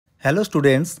Hello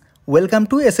students, welcome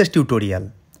to SS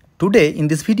tutorial. Today in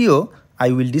this video, I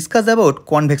will discuss about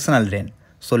convectional rain.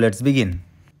 So let's begin.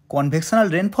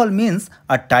 Convectional rainfall means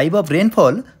a type of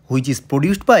rainfall which is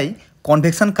produced by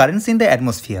convection currents in the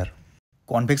atmosphere.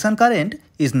 Convection current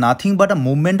is nothing but a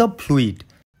movement of fluid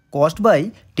caused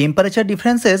by temperature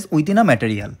differences within a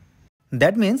material.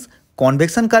 That means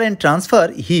convection current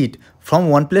transfer heat from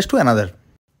one place to another.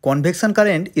 Convection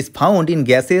current is found in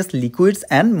gases, liquids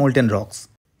and molten rocks.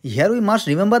 Here we must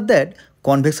remember that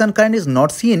convection current is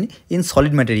not seen in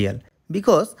solid material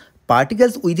because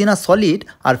particles within a solid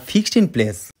are fixed in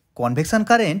place. Convection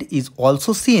current is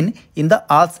also seen in the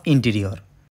Earth's interior,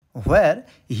 where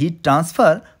heat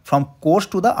transfer from core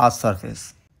to the Earth's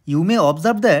surface. You may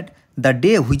observe that the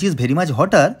day which is very much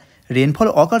hotter, rainfall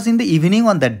occurs in the evening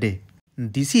on that day.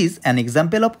 This is an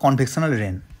example of convectional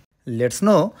rain. Let's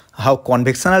know how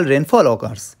convectional rainfall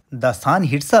occurs. The sun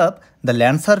heats up the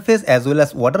land surface as well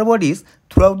as water bodies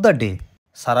throughout the day.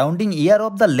 Surrounding air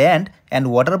of the land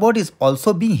and water bodies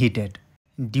also being heated.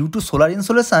 Due to solar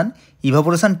insolation,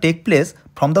 evaporation takes place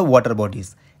from the water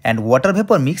bodies and water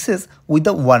vapor mixes with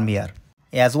the warm air.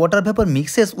 As water vapor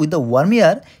mixes with the warm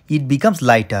air, it becomes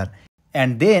lighter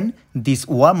and then this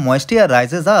warm moist air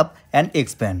rises up and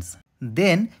expands.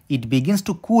 Then it begins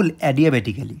to cool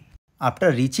adiabatically.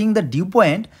 After reaching the dew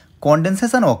point,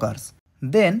 condensation occurs.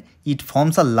 Then it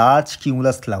forms a large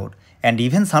cumulus cloud and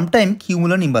even sometimes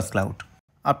cumulonimbus cloud.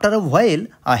 After a while,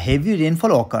 a heavy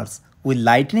rainfall occurs with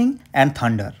lightning and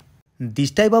thunder. This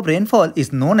type of rainfall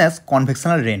is known as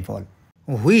convectional rainfall,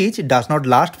 which does not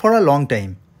last for a long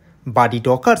time, but it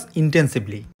occurs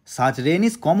intensively. Such rain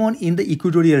is common in the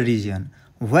equatorial region,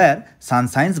 where sun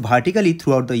shines vertically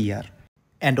throughout the year,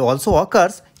 and also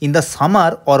occurs in the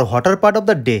summer or hotter part of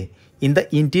the day in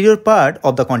the interior part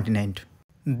of the continent.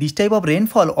 This type of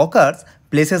rainfall occurs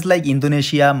places like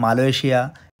Indonesia,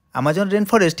 Malaysia, Amazon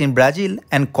rainforest in Brazil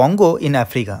and Congo in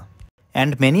Africa,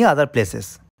 and many other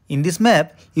places. In this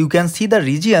map, you can see the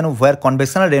region where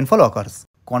convectional rainfall occurs.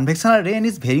 Convectional rain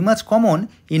is very much common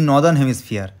in northern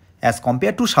hemisphere as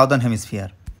compared to southern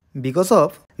hemisphere because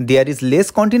of there is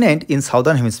less continent in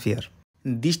southern hemisphere.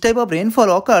 This type of rainfall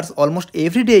occurs almost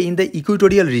every day in the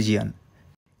equatorial region,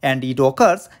 and it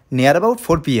occurs near about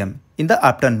 4 p.m. in the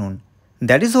afternoon.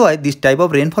 That is why this type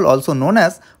of rainfall also known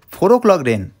as 4 o'clock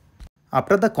rain.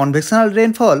 After the convectional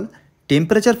rainfall,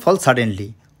 temperature falls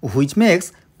suddenly, which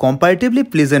makes comparatively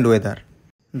pleasant weather.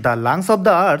 The lungs of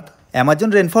the earth,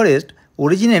 Amazon rainforest,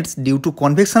 originates due to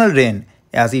convectional rain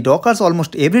as it occurs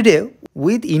almost every day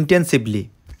with intensively.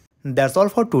 That's all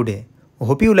for today.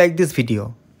 Hope you like this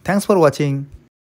video. Thanks for watching.